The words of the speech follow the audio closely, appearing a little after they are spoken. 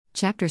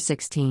Chapter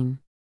 16.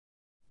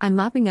 I'm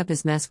mopping up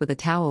his mess with a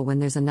towel when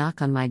there's a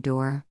knock on my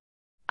door.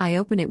 I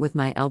open it with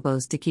my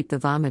elbows to keep the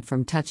vomit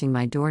from touching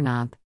my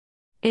doorknob.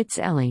 It's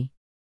Ellie.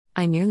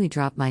 I nearly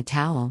dropped my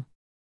towel.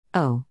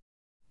 Oh.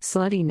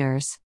 Slutty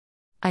nurse.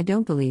 I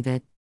don't believe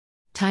it.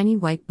 Tiny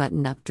white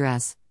button-up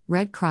dress,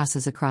 red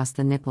crosses across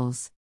the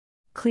nipples.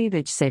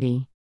 Cleavage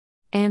City.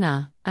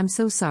 Anna, I'm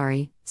so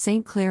sorry,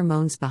 St. Clair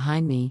moans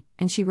behind me,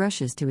 and she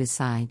rushes to his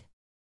side.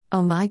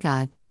 Oh my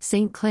God,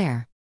 St.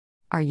 Clair.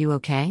 Are you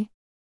okay?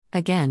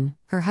 Again,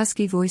 her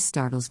husky voice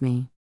startles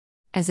me.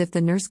 As if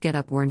the nurse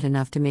get-up weren't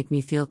enough to make me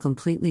feel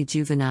completely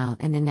juvenile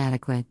and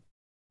inadequate.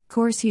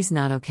 Course he's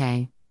not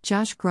okay,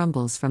 Josh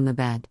grumbles from the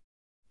bed.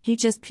 He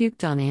just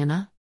puked on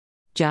Anna?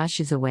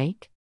 Josh is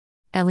awake?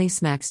 Ellie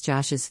smacks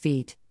Josh's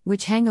feet,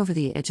 which hang over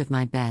the edge of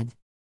my bed.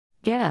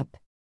 Get up.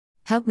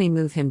 Help me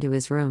move him to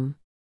his room.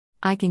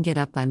 I can get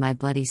up by my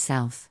bloody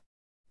self.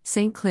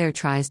 St. Clair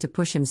tries to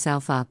push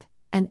himself up,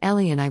 and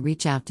Ellie and I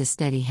reach out to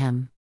steady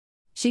him.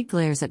 She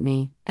glares at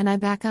me, and I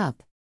back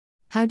up.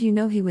 How do you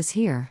know he was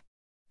here?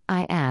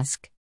 I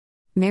ask.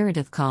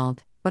 Meredith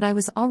called, but I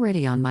was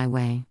already on my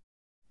way.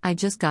 I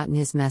just gotten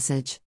his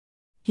message.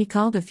 He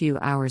called a few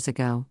hours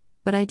ago,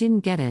 but I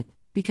didn't get it,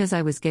 because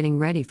I was getting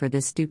ready for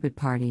this stupid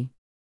party.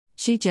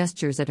 She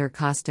gestures at her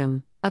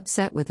costume,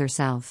 upset with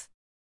herself.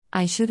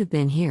 I should have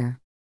been here.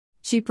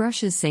 She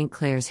brushes St.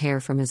 Clair's hair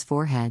from his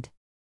forehead.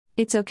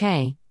 It's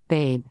okay,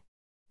 babe.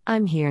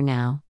 I'm here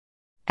now.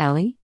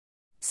 Ellie?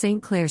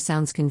 St. Clair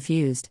sounds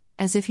confused,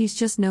 as if he's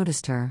just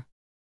noticed her.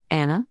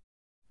 Anna?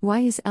 Why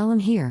is Ellen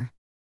here?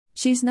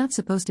 She's not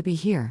supposed to be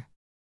here.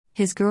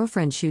 His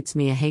girlfriend shoots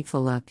me a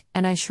hateful look,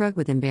 and I shrug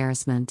with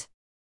embarrassment.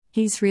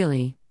 He's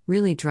really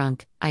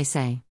drunk, I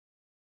say.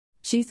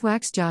 She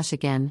thwacks Josh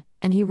again,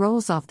 and he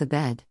rolls off the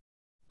bed.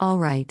 All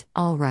right.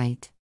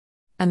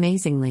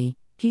 Amazingly,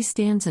 he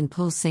stands and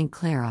pulls St.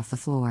 Clair off the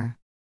floor.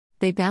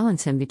 They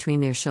balance him between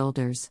their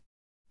shoulders.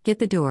 Get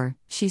the door,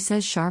 she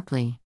says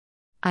sharply.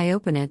 I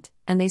open it,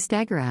 and they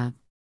stagger out.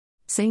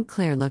 St.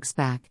 Clair looks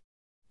back.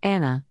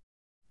 Anna,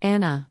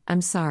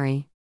 I'm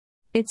sorry.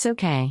 It's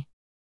okay.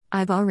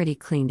 I've already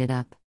cleaned it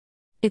up.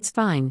 It's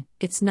fine,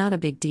 it's not a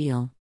big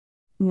deal.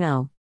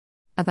 No.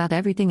 About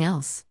everything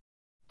else.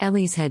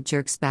 Ellie's head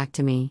jerks back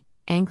to me,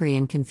 angry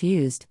and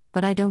confused,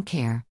 but I don't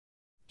care.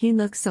 He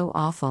looks so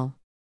awful.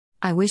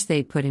 I wish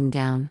they'd put him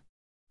down.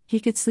 He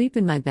could sleep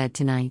in my bed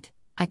tonight,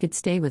 I could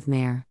stay with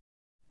Mare.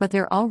 But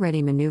they're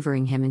already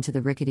maneuvering him into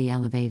the rickety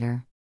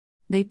elevator.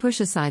 They push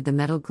aside the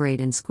metal grate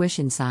and squish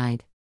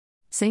inside.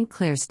 St.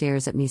 Clair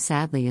stares at me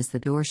sadly as the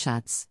door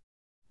shuts.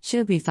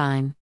 She'll be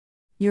fine.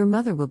 Your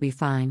mother will be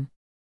fine.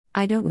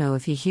 I don't know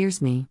if he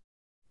hears me.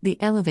 The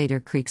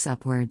elevator creaks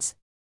upwards.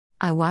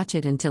 I watch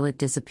it until it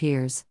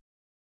disappears.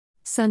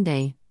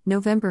 Sunday,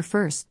 November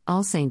 1st,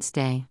 All Saints'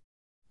 Day.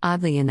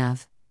 Oddly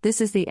enough,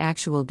 this is the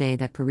actual day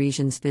that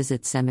Parisians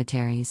visit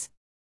cemeteries.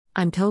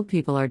 I'm told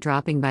people are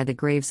dropping by the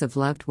graves of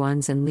loved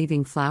ones and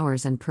leaving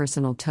flowers and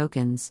personal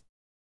tokens.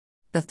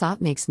 The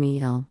thought makes me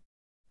ill.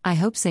 I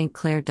hope St.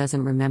 Clair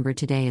doesn't remember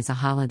today as a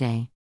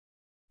holiday.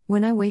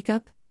 When I wake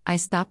up, I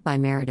stop by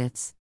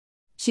Meredith's.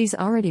 She's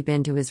already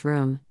been to his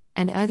room,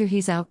 and either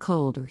he's out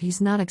cold or he's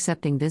not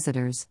accepting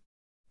visitors.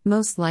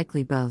 Most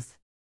likely both.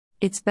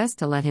 It's best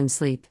to let him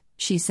sleep,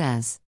 she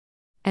says.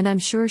 And I'm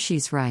sure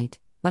she's right,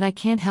 but I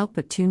can't help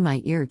but tune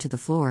my ear to the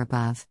floor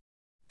above.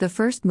 The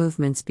first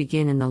movements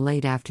begin in the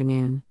late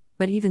afternoon,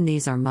 but even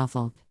these are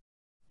muffled.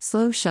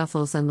 Slow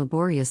shuffles and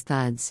laborious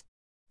thuds.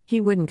 He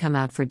wouldn't come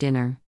out for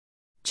dinner.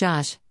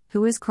 Josh,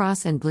 who is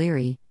cross and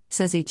bleary,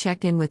 says he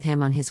checked in with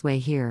him on his way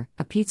here,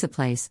 a pizza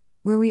place,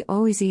 where we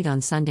always eat on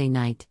Sunday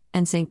night,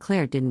 and St.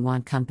 Clair didn't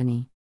want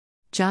company.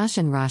 Josh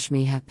and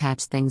Rashmi have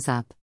patched things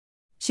up.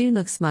 She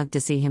looks smug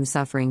to see him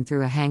suffering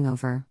through a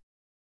hangover.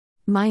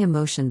 My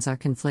emotions are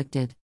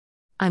conflicted.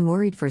 I'm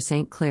worried for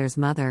St. Clair's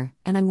mother,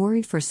 and I'm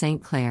worried for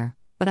St. Clair,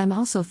 but I'm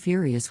also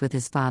furious with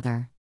his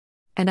father.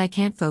 And I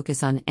can't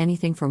focus on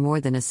anything for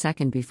more than a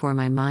second before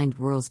my mind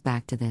whirls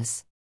back to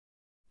this.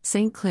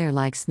 St. Clair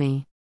likes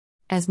me.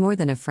 As more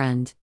than a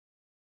friend.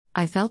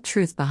 I felt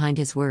truth behind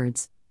his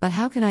words, but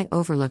how can I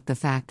overlook the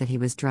fact that he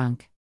was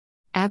drunk?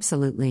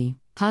 Absolutely,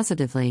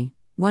 positively,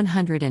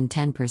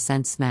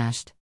 110%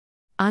 smashed.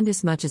 And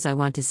as much as I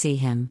want to see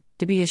him,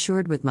 to be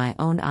assured with my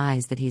own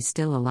eyes that he's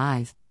still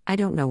alive, I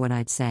don't know what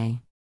I'd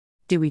say.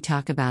 Do we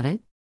talk about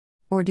it?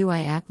 Or do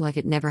I act like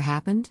it never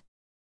happened?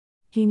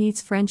 He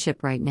needs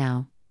friendship right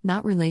now,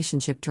 not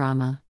relationship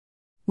drama.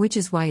 Which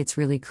is why it's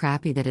really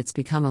crappy that it's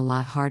become a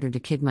lot harder to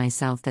kid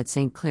myself that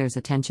St. Clair's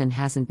attention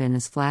hasn't been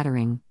as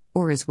flattering,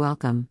 or as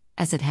welcome,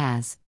 as it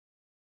has.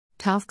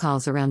 Toph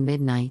calls around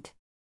midnight.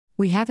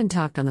 We haven't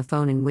talked on the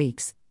phone in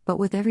weeks, but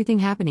with everything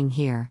happening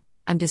here,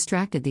 I'm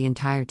distracted the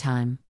entire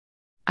time.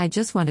 I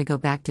just want to go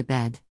back to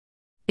bed.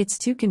 It's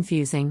too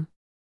confusing.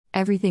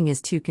 Everything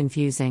is too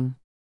confusing.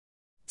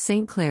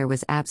 St. Clair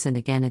was absent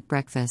again at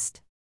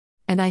breakfast.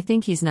 And I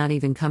think he's not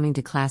even coming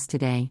to class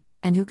today,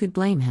 and who could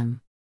blame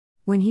him?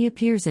 When he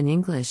appears in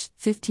English,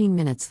 15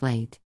 minutes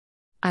late.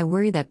 I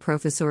worry that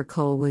Professor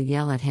Cole will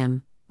yell at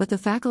him, but the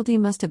faculty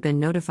must have been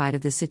notified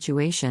of the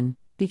situation,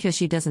 because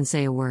she doesn't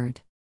say a word.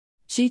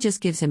 She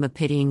just gives him a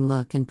pitying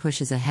look and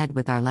pushes ahead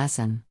with our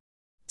lesson.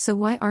 So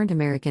why aren't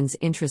Americans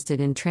interested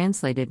in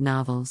translated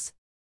novels?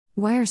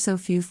 Why are so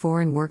few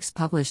foreign works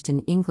published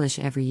in English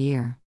every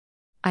year?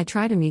 I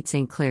try to meet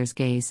St. Clair's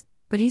gaze,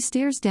 but he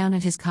stares down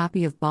at his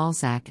copy of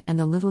Balzac and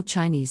the Little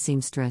Chinese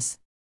Seamstress.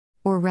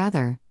 Or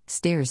rather,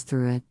 stares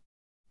through it.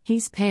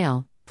 He's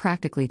pale,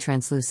 practically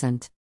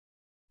translucent.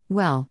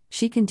 Well,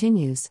 she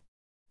continues.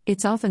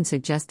 It's often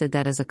suggested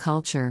that as a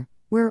culture,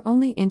 we're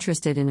only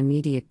interested in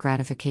immediate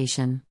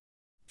gratification.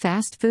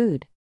 Fast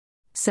food.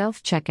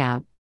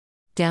 Self-checkout.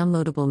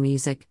 Downloadable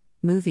music,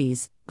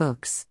 movies,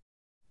 books.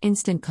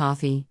 Instant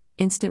coffee,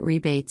 instant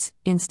rebates,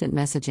 instant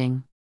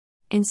messaging.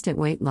 Instant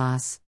weight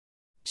loss.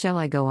 Shall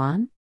I go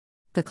on?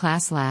 The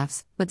class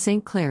laughs, but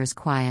St. Clair is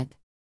quiet.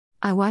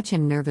 I watch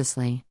him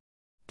nervously.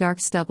 Dark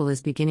stubble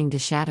is beginning to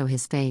shadow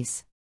his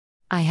face.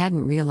 I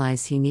hadn't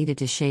realized he needed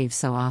to shave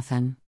so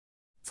often.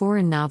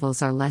 Foreign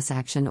novels are less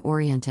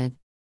action-oriented.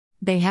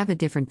 They have a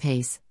different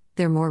pace,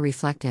 they're more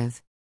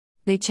reflective.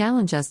 They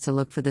challenge us to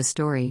look for the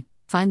story,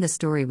 find the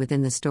story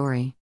within the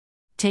story.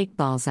 Take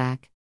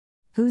Balzac.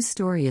 Whose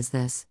story is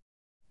this?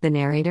 The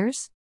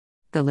narrator's?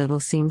 The little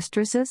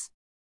seamstresses?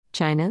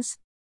 China's?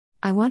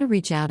 I want to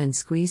reach out and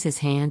squeeze his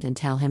hand and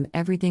tell him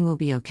everything will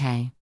be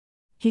okay.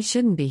 He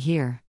shouldn't be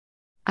here.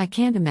 I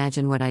can't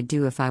imagine what I'd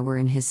do if I were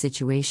in his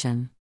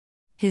situation.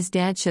 His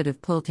dad should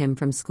have pulled him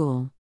from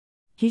school.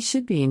 He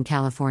should be in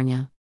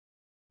California.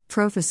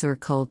 Professor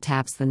Cold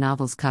taps the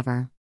novel's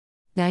cover.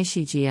 Dai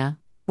Shijia,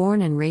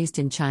 born and raised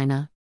in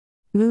China.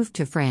 Moved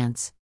to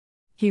France.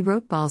 He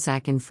wrote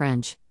Balzac in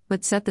French,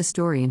 but set the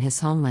story in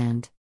his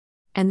homeland.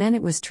 And then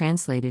it was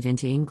translated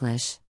into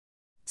English.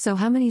 So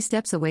how many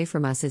steps away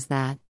from us is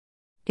that?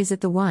 Is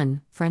it the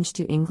one, French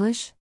to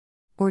English?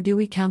 Or do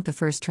we count the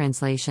first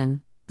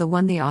translation, the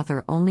one the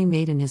author only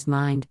made in his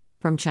mind,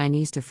 from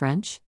Chinese to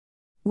French?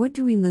 What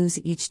do we lose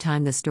each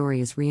time the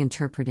story is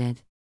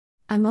reinterpreted?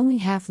 I'm only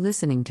half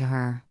listening to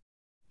her.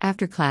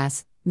 After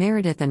class,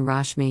 Meredith and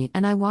Rashmi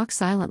and I walk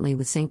silently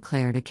with St.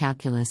 Clair to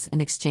calculus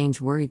and exchange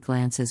worried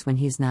glances when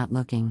he's not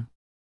looking.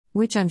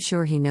 Which I'm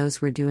sure he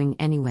knows we're doing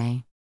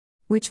anyway.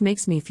 Which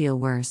makes me feel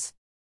worse.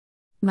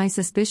 My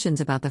suspicions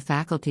about the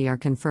faculty are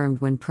confirmed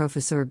when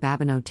Professor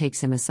Babineau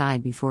takes him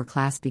aside before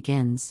class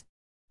begins.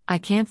 I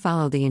can't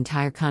follow the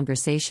entire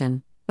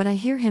conversation, but I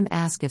hear him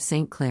ask if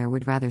St. Clair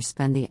would rather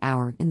spend the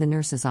hour in the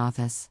nurse's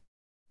office.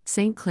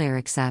 St. Clair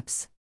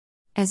accepts.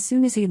 As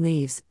soon as he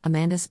leaves,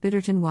 Amanda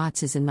Spitterton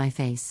Watts is in my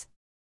face.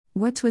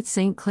 What's with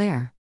St.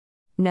 Clair?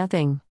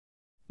 Nothing.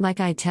 Like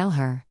I tell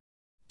her.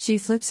 She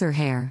flips her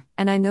hair,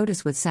 and I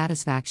notice with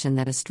satisfaction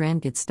that a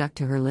strand gets stuck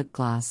to her lip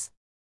gloss.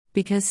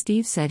 Because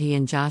Steve said he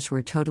and Josh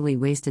were totally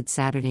wasted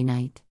Saturday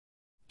night.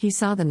 He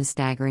saw them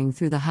staggering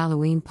through the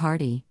Halloween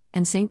party,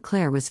 and St.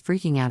 Clair was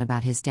freaking out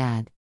about his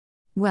dad.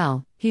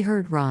 Well, he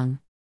heard wrong.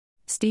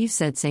 Steve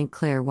said St.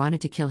 Clair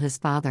wanted to kill his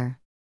father.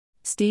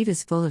 Steve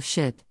is full of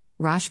shit,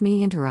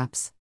 Rashmi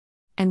interrupts.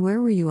 And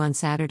where were you on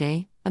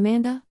Saturday,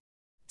 Amanda?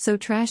 So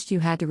trashed you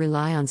had to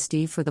rely on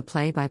Steve for the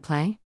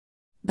play-by-play?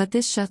 But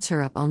this shuts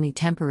her up only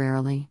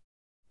temporarily.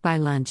 By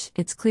lunch,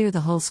 it's clear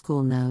the whole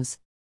school knows.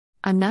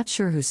 I'm not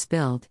sure who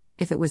spilled,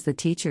 if it was the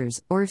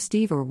teachers or if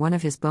Steve or one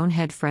of his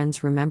bonehead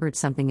friends remembered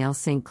something else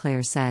St.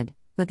 Clair said,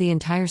 but the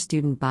entire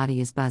student body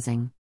is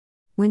buzzing.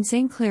 When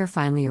St. Clair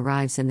finally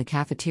arrives in the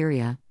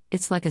cafeteria,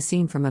 it's like a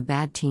scene from a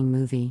bad teen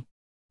movie.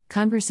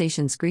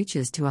 Conversation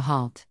screeches to a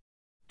halt.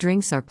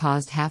 Drinks are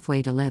paused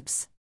halfway to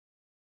lips.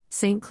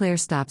 St. Clair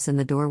stops in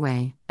the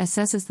doorway,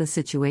 assesses the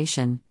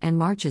situation, and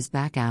marches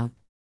back out.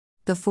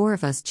 The four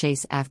of us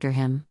chase after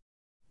him.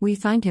 We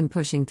find him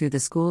pushing through the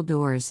school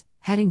doors,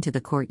 heading to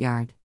the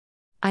courtyard.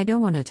 I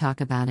don't want to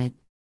talk about it.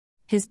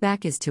 His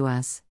back is to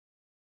us.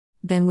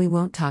 Then we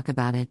won't talk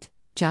about it,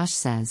 Josh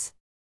says.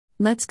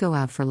 Let's go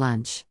out for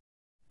lunch.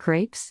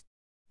 Crepes?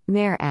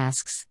 Mare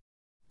asks.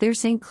 They're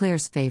St.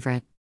 Clair's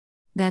favorite.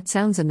 That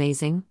sounds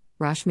amazing,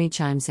 Rashmi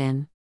chimes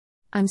in.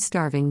 I'm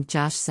starving,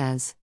 Josh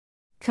says.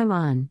 Come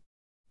on.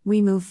 We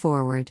move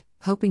forward,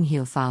 hoping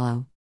he'll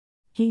follow.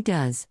 He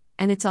does,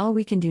 and it's all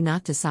we can do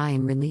not to sigh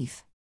in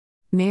relief.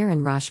 Mare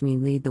and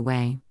Rashmi lead the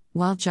way,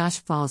 while Josh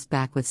falls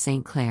back with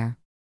St. Clair.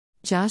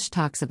 Josh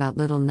talks about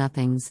little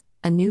nothings,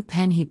 a new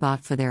pen he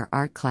bought for their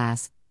art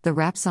class, the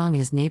rap song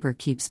his neighbor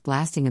keeps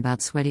blasting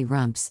about sweaty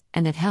rumps,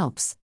 and it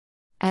helps.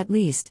 At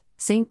least,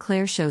 St.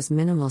 Clair shows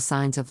minimal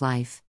signs of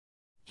life.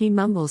 He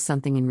mumbles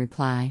something in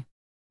reply.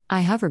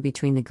 I hover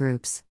between the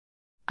groups.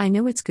 I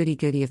know it's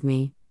goody-goody of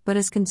me, but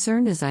as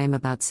concerned as I am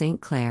about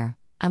St. Clair,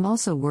 I'm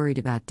also worried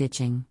about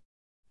ditching.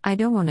 I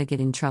don't want to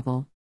get in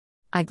trouble.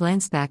 I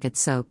glance back at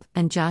Soap,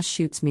 and Josh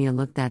shoots me a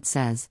look that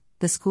says,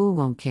 the school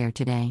won't care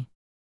today.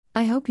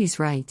 I hope he's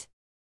right.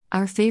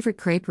 Our favorite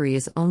creperie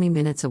is only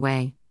minutes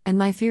away, and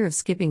my fear of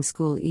skipping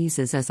school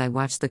eases as I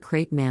watch the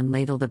crepe man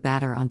ladle the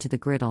batter onto the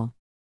griddle.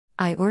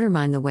 I order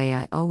mine the way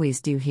I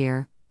always do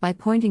here, by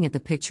pointing at the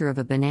picture of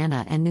a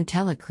banana and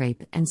Nutella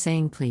crepe and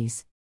saying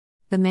please.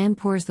 The man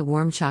pours the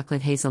warm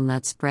chocolate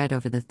hazelnut spread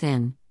over the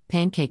thin,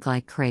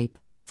 pancake-like crepe,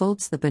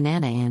 folds the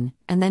banana in,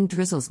 and then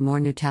drizzles more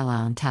Nutella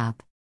on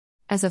top.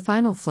 As a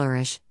final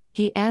flourish,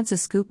 he adds a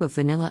scoop of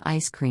vanilla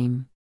ice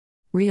cream.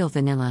 Real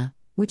vanilla,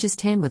 which is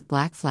tan with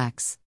black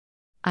flecks.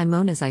 I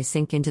moan as I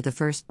sink into the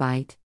first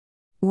bite.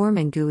 Warm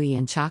and gooey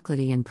and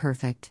chocolatey and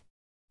perfect.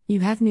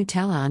 You have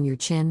Nutella on your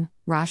chin,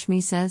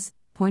 Rashmi says,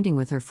 pointing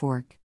with her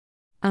fork.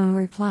 I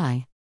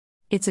reply.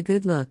 It's a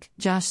good look,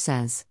 Josh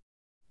says.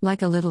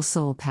 Like a little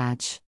soul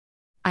patch.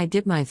 I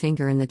dip my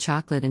finger in the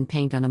chocolate and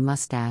paint on a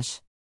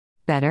mustache.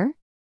 Better?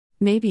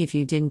 Maybe if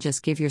you didn't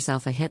just give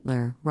yourself a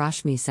Hitler,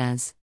 Rashmi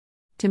says.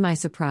 To my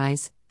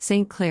surprise,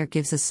 St. Clair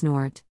gives a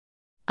snort.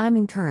 I'm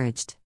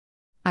encouraged.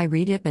 I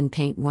redip and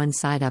paint one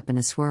side up in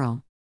a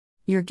swirl.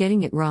 You're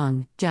getting it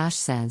wrong, Josh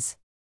says.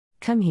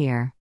 Come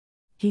here.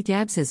 He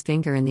dabs his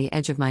finger in the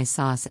edge of my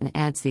sauce and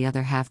adds the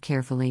other half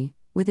carefully,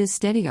 with his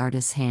steady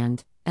artist's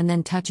hand, and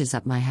then touches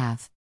up my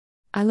half.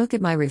 I look at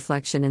my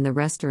reflection in the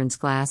restaurant's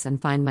glass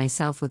and find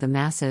myself with a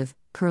massive,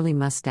 curly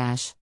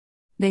mustache.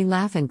 They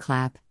laugh and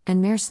clap,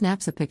 and Mare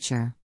snaps a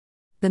picture.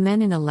 The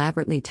men in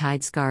elaborately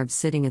tied scarves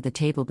sitting at the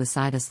table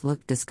beside us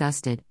look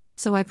disgusted,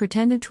 so I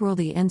pretend to twirl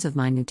the ends of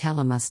my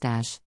Nutella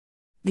mustache.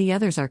 The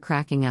others are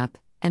cracking up,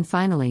 and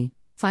finally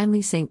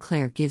St.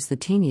 Clair gives the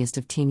teeniest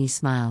of teeny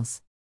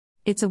smiles.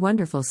 It's a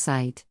wonderful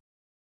sight.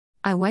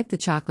 I wipe the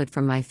chocolate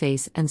from my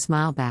face and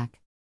smile back.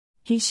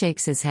 He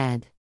shakes his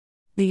head.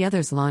 The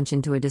others launch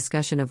into a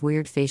discussion of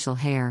weird facial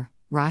hair.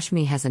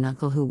 Rashmi has an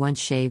uncle who once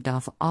shaved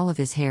off all of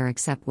his hair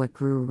except what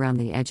grew around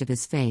the edge of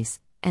his face,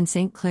 and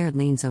St. Clair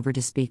leans over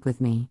to speak with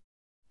me.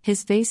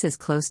 His face is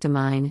close to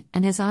mine,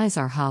 and his eyes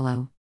are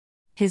hollow.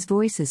 His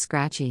voice is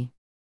scratchy.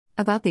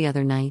 About the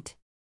other night.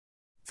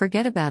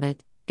 Forget about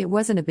it, it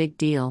wasn't a big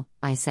deal,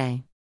 I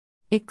say.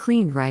 It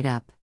cleaned right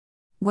up.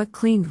 What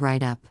cleaned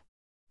right up?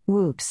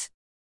 Whoops.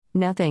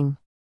 Nothing.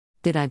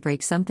 Did I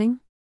break something?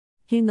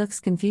 He looks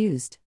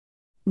confused.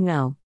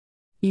 No.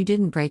 You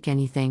didn't break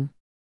anything.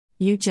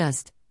 You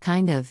just,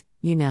 kind of,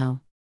 you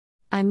know.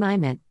 I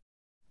mime it.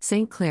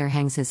 St. Clair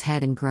hangs his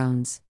head and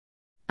groans.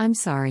 I'm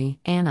sorry,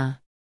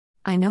 Anna.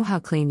 I know how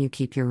clean you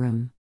keep your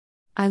room.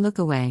 I look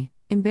away,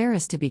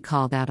 embarrassed to be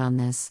called out on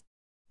this.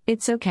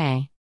 It's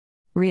okay.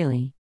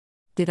 Really?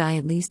 Did I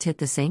at least hit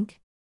the sink?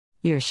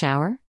 Your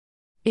shower?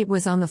 It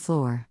was on the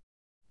floor.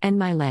 And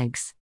my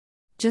legs.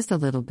 Just a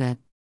little bit.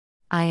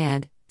 I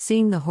add,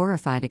 seeing the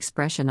horrified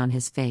expression on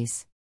his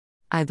face.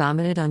 I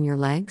vomited on your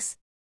legs?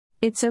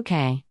 It's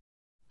okay.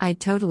 I'd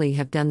totally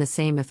have done the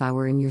same if I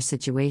were in your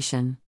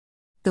situation.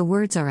 The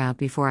words are out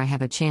before I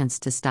have a chance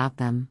to stop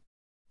them.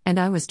 And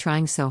I was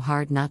trying so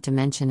hard not to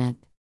mention it.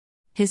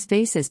 His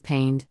face is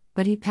pained,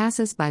 but he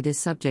passes by this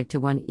subject to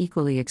one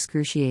equally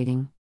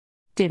excruciating.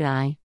 Did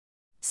I?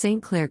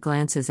 St. Clair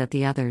glances at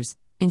the others,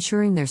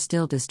 ensuring they're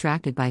still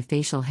distracted by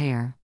facial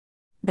hair.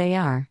 They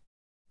are.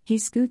 He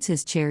scoots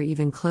his chair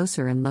even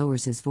closer and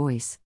lowers his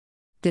voice.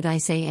 Did I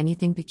say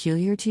anything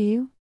peculiar to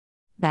you?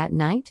 That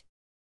night?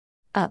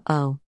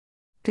 Uh-oh.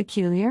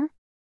 Peculiar?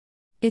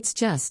 It's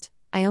just,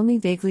 I only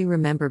vaguely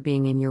remember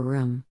being in your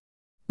room.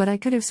 But I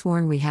could have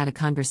sworn we had a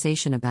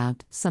conversation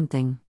about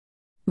something.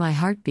 My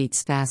heart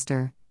beats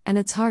faster, and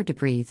it's hard to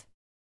breathe.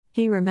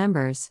 He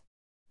remembers.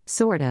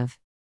 Sort of.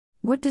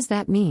 What does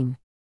that mean?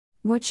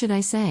 What should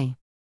I say?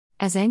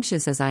 As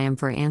anxious as I am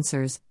for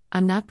answers,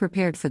 I'm not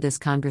prepared for this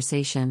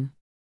conversation.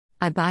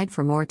 I bide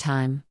for more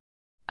time.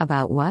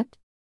 About what?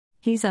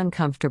 He's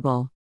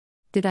uncomfortable.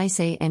 Did I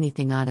say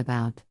anything odd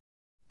about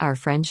our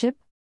friendship?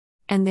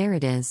 And there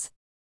it is.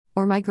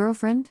 Or my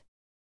girlfriend?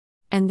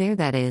 And there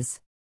that is.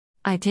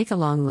 I take a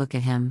long look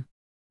at him.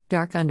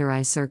 Dark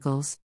under-eye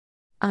circles.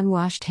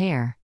 Unwashed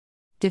hair.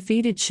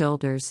 Defeated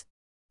shoulders.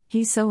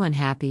 He's so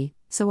unhappy,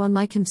 so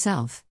unlike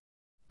himself.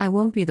 I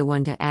won't be the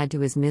one to add to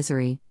his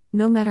misery,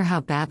 no matter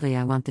how badly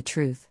I want the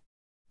truth.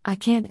 I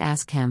can't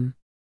ask him.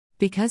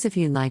 Because if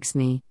he likes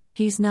me,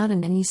 he's not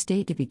in any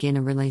state to begin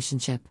a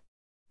relationship.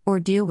 Or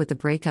deal with the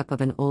breakup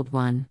of an old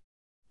one.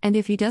 And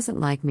if he doesn't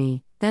like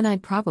me, then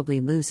I'd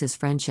probably lose his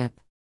friendship.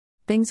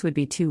 Things would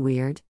be too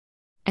weird.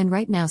 And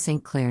right now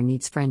St. Clair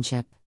needs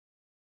friendship.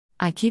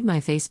 I keep my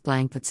face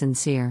blank but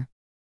sincere.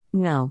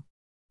 No.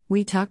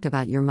 We talked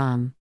about your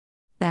mom.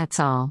 That's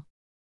all.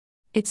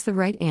 It's the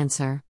right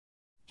answer.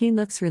 He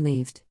looks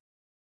relieved.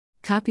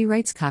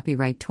 Copyright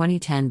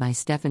 2010 by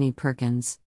Stephanie Perkins.